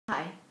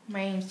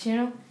My name's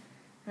Chino,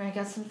 and I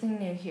got something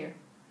new here.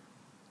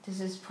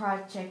 This is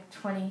Project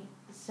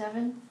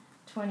 27,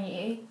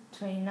 28,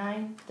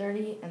 29,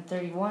 30, and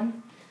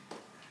 31.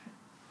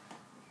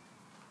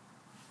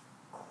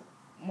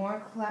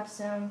 More clap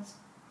sounds,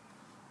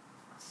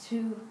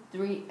 2,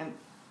 3, and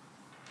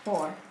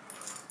 4.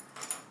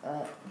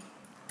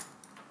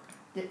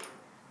 This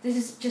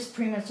is just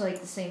pretty much like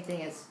the same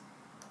thing as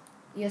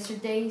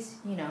yesterday's,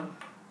 you know.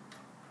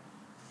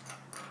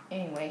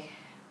 Anyway.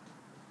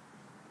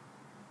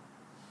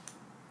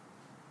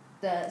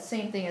 The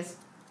same thing as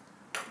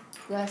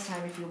last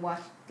time if you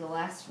watched the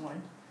last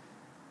one.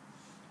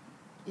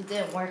 It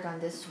didn't work on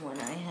this one.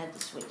 I had to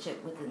switch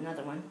it with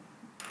another one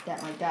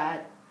that my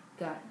dad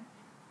got.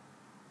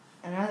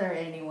 Another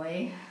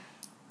anyway.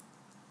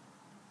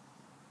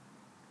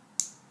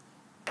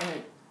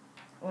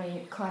 When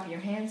you clap your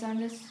hands on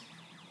this,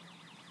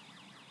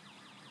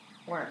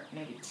 or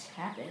maybe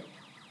tap it.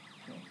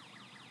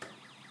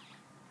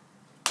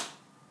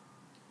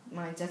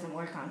 Mine doesn't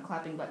work on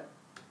clapping, but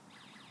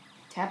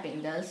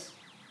tapping does.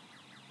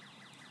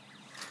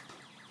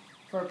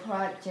 For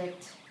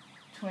Project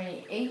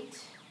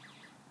 28,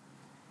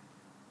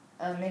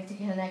 make the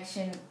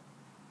connection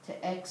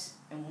to X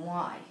and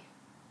Y,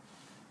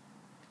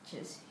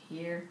 which is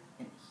here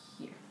and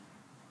here.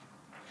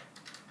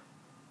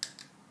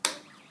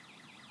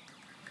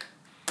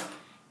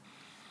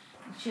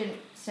 It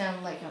shouldn't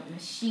sound like a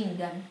machine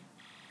gun,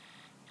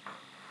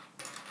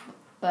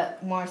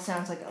 but more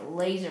sounds like a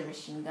laser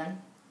machine gun.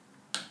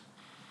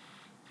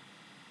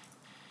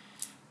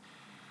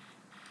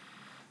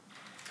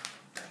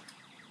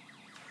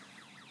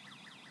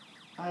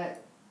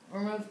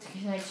 Remove the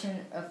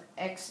connection of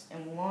X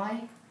and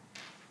Y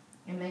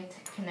and make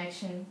the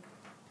connection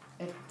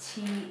of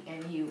T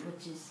and U,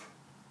 which is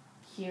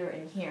here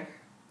and here.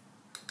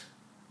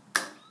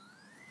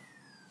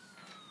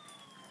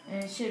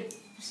 And it should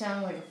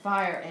sound like a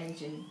fire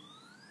engine,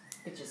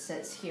 which it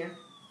says here.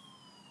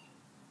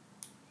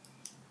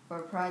 For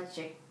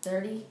Project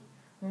 30,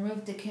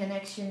 remove the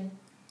connection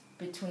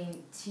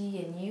between T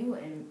and U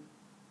and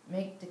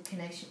make the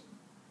connection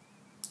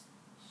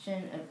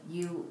of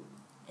U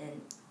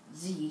and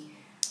Z,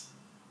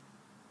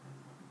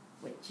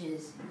 which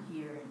is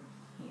here and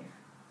here.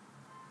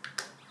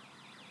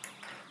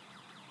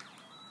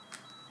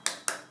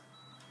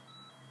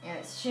 And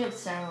it should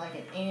sound like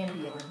an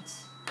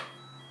ambulance.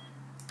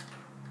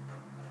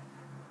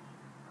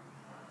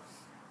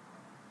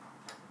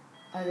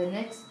 The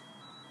next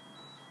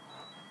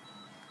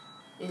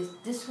is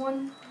this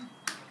one,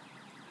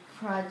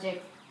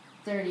 Project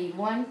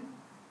 31.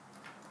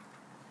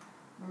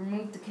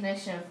 Remove the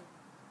connection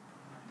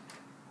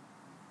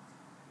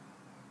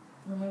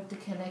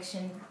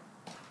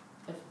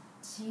of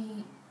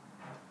T,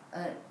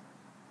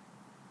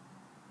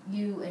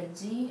 U and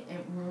Z,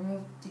 and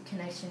remove the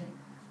connection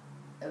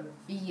of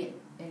V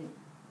and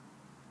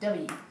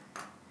W,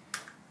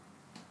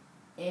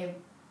 and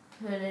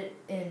put it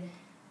in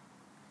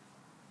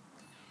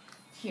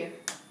here.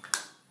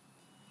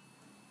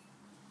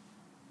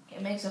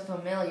 It makes a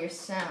familiar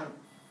sound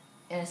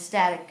in a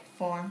static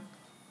form.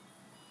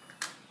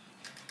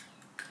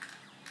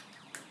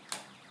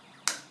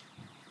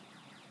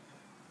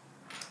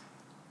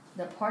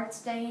 The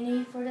parts that you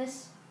need for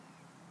this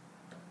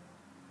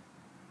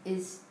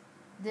is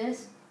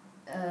this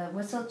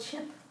whistle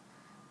chip,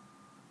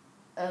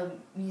 a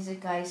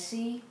music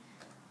IC,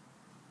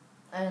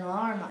 an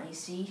alarm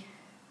IC,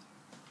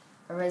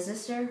 a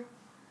resistor,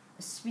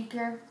 a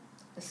speaker,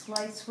 a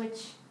slide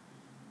switch,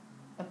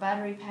 a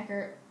battery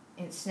packer,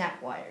 and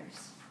snap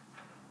wires.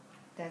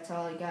 That's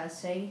all I gotta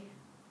say,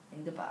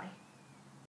 and goodbye.